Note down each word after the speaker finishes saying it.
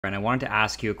And I wanted to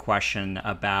ask you a question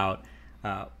about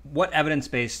what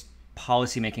evidence-based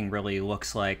policymaking really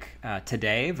looks like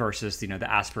today versus the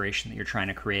aspiration that you're trying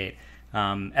to create.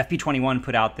 FP21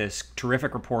 put out this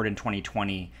terrific report in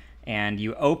 2020, and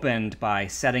you opened by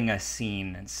setting a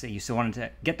scene. And so you wanted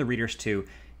to get the readers to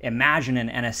imagine an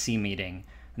NSC meeting,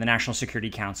 the National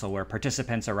Security Council, where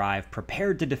participants arrive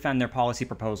prepared to defend their policy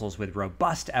proposals with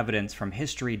robust evidence from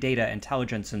history, data,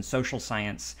 intelligence, and social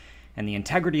science. And the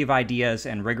integrity of ideas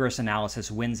and rigorous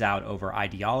analysis wins out over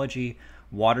ideology,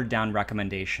 watered-down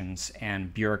recommendations,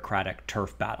 and bureaucratic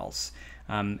turf battles.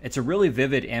 It's a really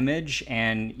vivid image,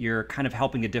 and you're kind of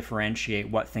helping to differentiate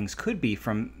what things could be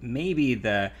from maybe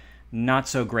the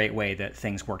not-so-great way that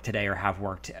things work today or have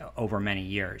worked over many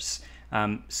years.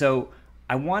 So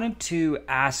I wanted to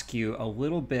ask you a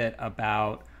little bit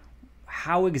about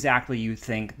how exactly you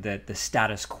think that the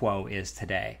status quo is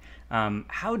today.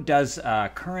 How does a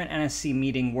current NSC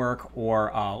meeting work, or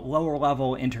a lower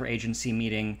level interagency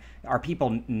meeting? Are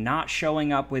people not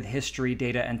showing up with history,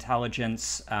 data,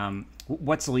 intelligence?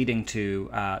 What's leading to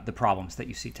the problems that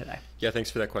you see today? Yeah, thanks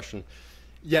for that question.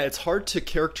 Yeah, it's hard to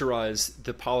characterize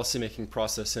the policymaking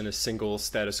process in a single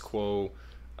status quo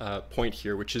point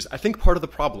here, which is, I think, part of the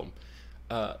problem.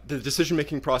 The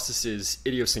decision-making process is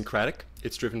idiosyncratic.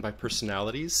 It's driven by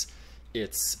personalities.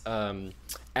 It's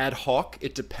ad hoc.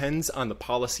 It depends on the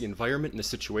policy environment and the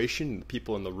situation and the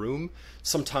people in the room.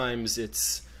 Sometimes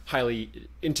it's highly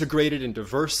integrated and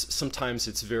diverse. Sometimes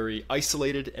it's very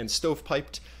isolated and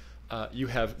stovepiped. You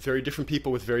have very different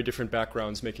people with very different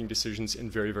backgrounds making decisions in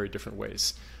very, very different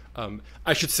ways.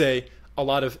 I should say a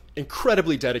lot of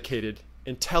incredibly dedicated,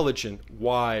 intelligent,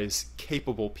 wise,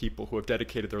 capable people who have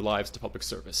dedicated their lives to public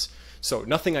service. So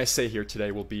nothing I say here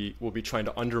today will be trying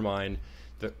to undermine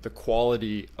the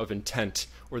quality of intent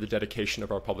or the dedication of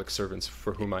our public servants,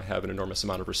 for whom I have an enormous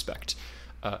amount of respect.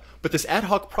 But this ad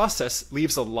hoc process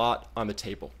leaves a lot on the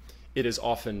table. It is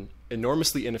often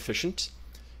enormously inefficient.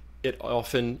 It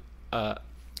often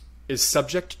is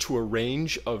subject to a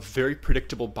range of very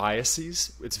predictable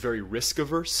biases. It's very risk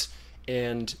averse.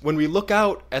 And when we look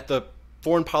out at the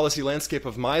foreign policy landscape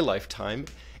of my lifetime,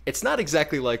 it's not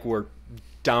exactly like we're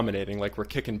dominating, like we're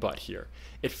kicking butt here.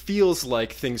 It feels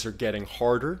like things are getting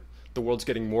harder, the world's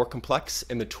getting more complex,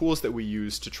 and the tools that we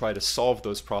use to try to solve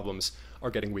those problems are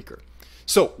getting weaker.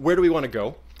 So where do we want to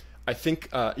go? I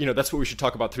think that's what we should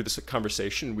talk about through this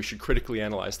conversation. We should critically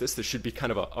analyze this. This should be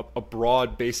kind of a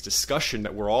broad-based discussion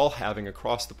that we're all having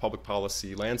across the public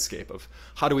policy landscape of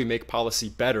how do we make policy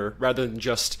better, rather than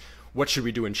just what should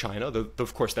we do in China, though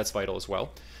of course that's vital as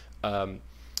well.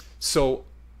 So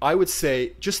I would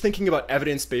say just thinking about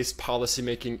evidence-based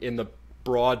policymaking in the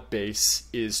broad base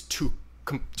is too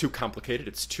complicated.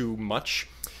 It's too much.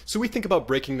 So we think about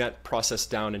breaking that process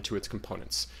down into its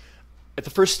components. At the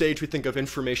first stage, we think of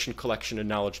information collection and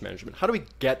knowledge management. How do we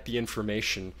get the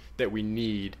information that we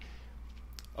need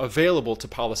available to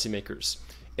policymakers?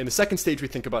 In the second stage, we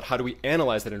think about how do we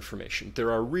analyze that information.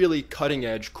 There are really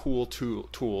cutting-edge, cool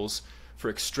tools for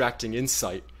extracting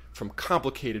insight from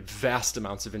complicated, vast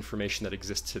amounts of information that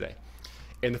exist today.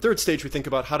 In the third stage, we think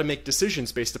about how to make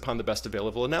decisions based upon the best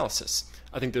available analysis.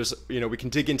 I think there's, we can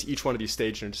dig into each one of these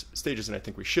stages, and I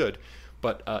think we should.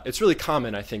 But it's really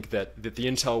common, I think, that the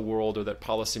intel world or that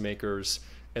policymakers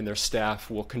and their staff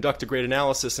will conduct a great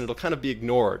analysis, and it'll kind of be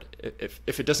ignored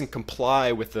if it doesn't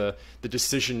comply with the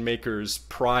decision makers'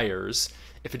 priors,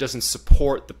 if it doesn't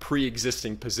support the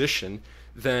pre-existing position.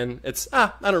 Then it's,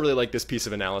 I don't really like this piece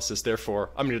of analysis,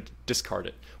 therefore I'm going to discard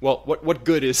it. Well, what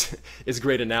good is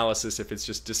great analysis if it's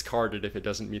just discarded, if it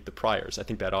doesn't meet the priors? I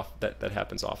think that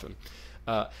happens often.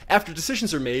 After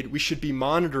decisions are made, we should be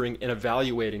monitoring and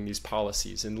evaluating these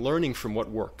policies and learning from what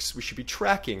works. We should be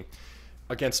tracking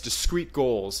against discrete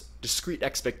goals, discrete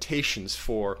expectations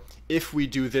for, if we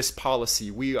do this policy,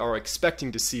 we are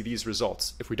expecting to see these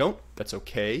results. If we don't, that's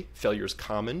okay. Failure is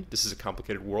common. This is a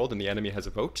complicated world and the enemy has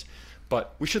a vote.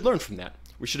 But we should learn from that.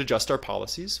 We should adjust our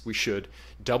policies. We should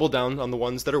double down on the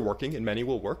ones that are working, and many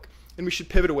will work. And we should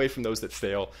pivot away from those that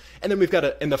fail. And then we've got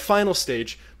to, in the final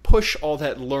stage, push all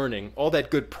that learning, all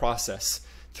that good process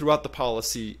throughout the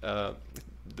policy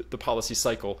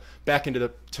cycle back into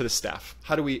the staff.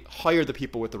 How do we hire the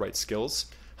people with the right skills?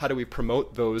 How do we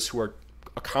promote those who are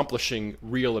accomplishing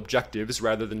real objectives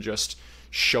rather than just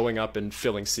showing up and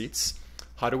filling seats?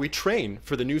 How do we train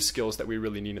for the new skills that we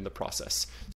really need in the process?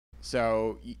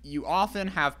 So you often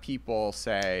have people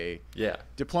say, yeah,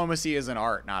 diplomacy is an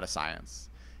art, not a science.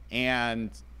 And,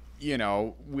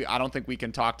 I don't think we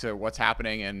can talk to what's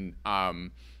happening in, the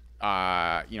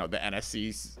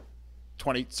NSC's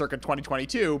circa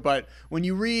 2022. But when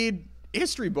you read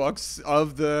history books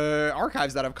of the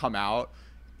archives that have come out,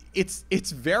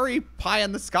 it's very pie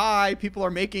in the sky. People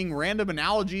are making random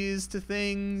analogies to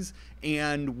things,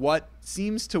 and what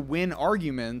seems to win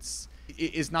arguments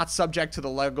is not subject to the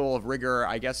level of rigor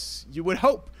I guess you would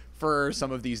hope for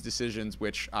some of these decisions,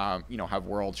 which have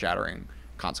world-shattering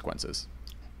consequences.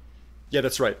 Yeah,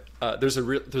 that's right. There's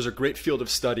a great field of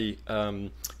study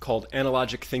called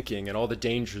analogic thinking, and all the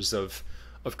dangers of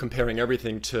comparing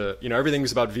everything to, everything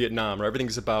was about Vietnam, or everything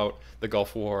was about the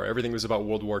Gulf War, everything was about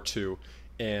World War II,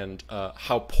 and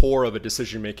how poor of a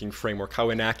decision-making framework, how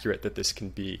inaccurate that this can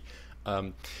be.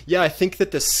 I think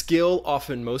that the skill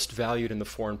often most valued in the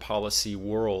foreign policy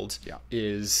world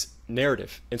is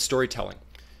narrative and storytelling.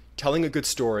 Telling a good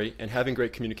story and having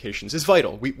great communications is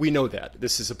vital. We know that.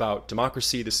 This is about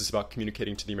democracy, this is about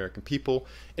communicating to the American people,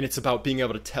 and it's about being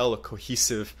able to tell a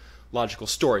cohesive, logical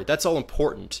story. That's all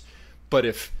important. But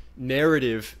if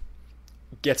narrative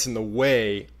gets in the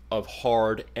way of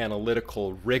hard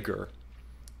analytical rigor,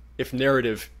 if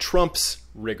narrative trumps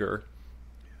rigor,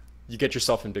 you get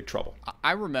yourself in big trouble.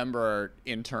 I remember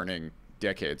interning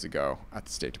decades ago at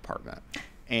the State Department,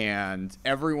 and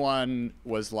everyone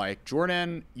was like,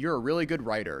 Jordan, you're a really good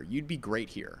writer. You'd be great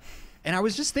here. And I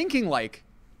was just thinking, like,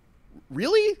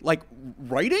 really? Like,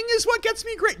 writing is what gets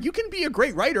me great? You can be a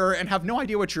great writer and have no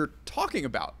idea what you're talking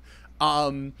about.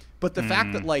 But the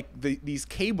fact that, like, these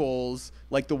cables,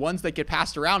 like the ones that get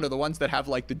passed around, are the ones that have,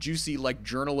 like, the juicy, like,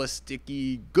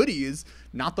 journalistic-y goodies,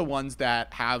 not the ones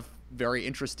that have very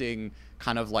interesting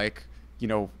kind of, like,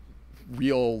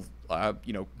 real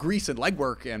grease and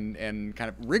legwork and kind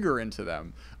of rigor into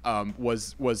them,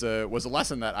 was a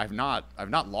lesson that I've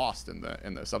not lost in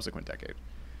the subsequent decade.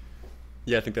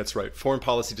 Yeah, I think that's right. Foreign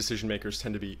policy decision makers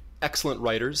tend to be excellent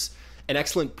writers and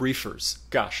excellent briefers.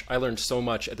 Gosh, I learned so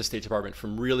much at the State Department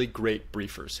from really great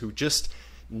briefers who just,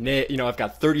 I've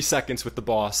got 30 seconds with the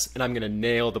boss and I'm going to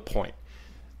nail the point.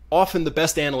 Often the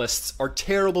best analysts are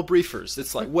terrible briefers.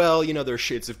 It's like, well, there's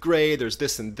shades of gray, there's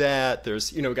this and that,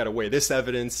 there's, got to weigh this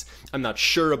evidence. I'm not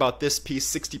sure about this piece,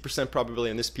 60%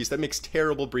 probability on this piece. That makes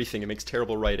terrible briefing, it makes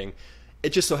terrible writing.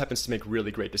 It just so happens to make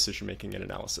really great decision-making and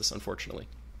analysis, unfortunately.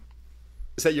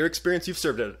 Is that your experience? You've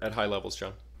served at high levels,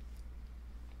 John.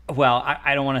 Well,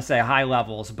 I don't want to say high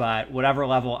levels, but whatever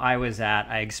level I was at,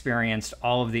 I experienced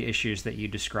all of the issues that you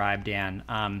described, Dan.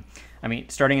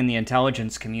 Starting in the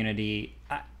intelligence community,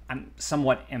 I'm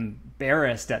somewhat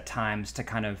embarrassed at times to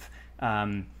kind of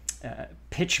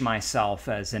pitch myself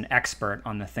as an expert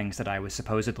on the things that I was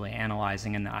supposedly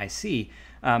analyzing in the IC,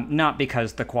 not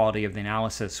because the quality of the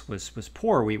analysis was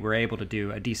poor. We were able to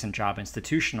do a decent job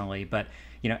institutionally, but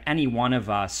any one of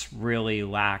us really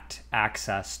lacked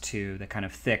access to the kind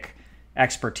of thick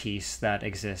expertise that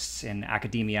exists in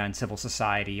academia and civil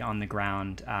society on the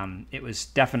ground. It was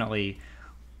definitely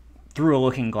through a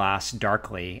looking glass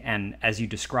darkly. And as you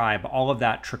describe, all of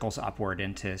that trickles upward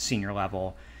into senior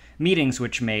level meetings,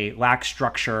 which may lack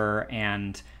structure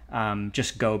and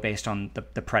just go based on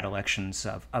the predilections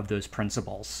of those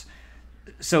principles.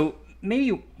 So maybe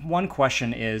one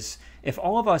question is, if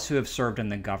all of us who have served in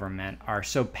the government are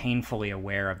so painfully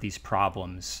aware of these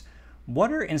problems,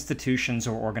 what are institutions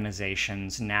or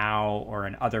organizations now or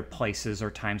in other places or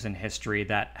times in history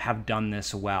that have done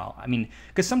this well?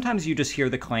 Because sometimes you just hear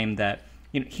the claim that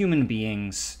human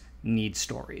beings need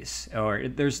stories, or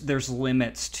there's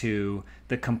limits to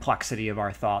the complexity of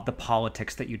our thought. The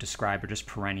politics that you describe are just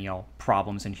perennial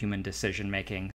problems in human decision making.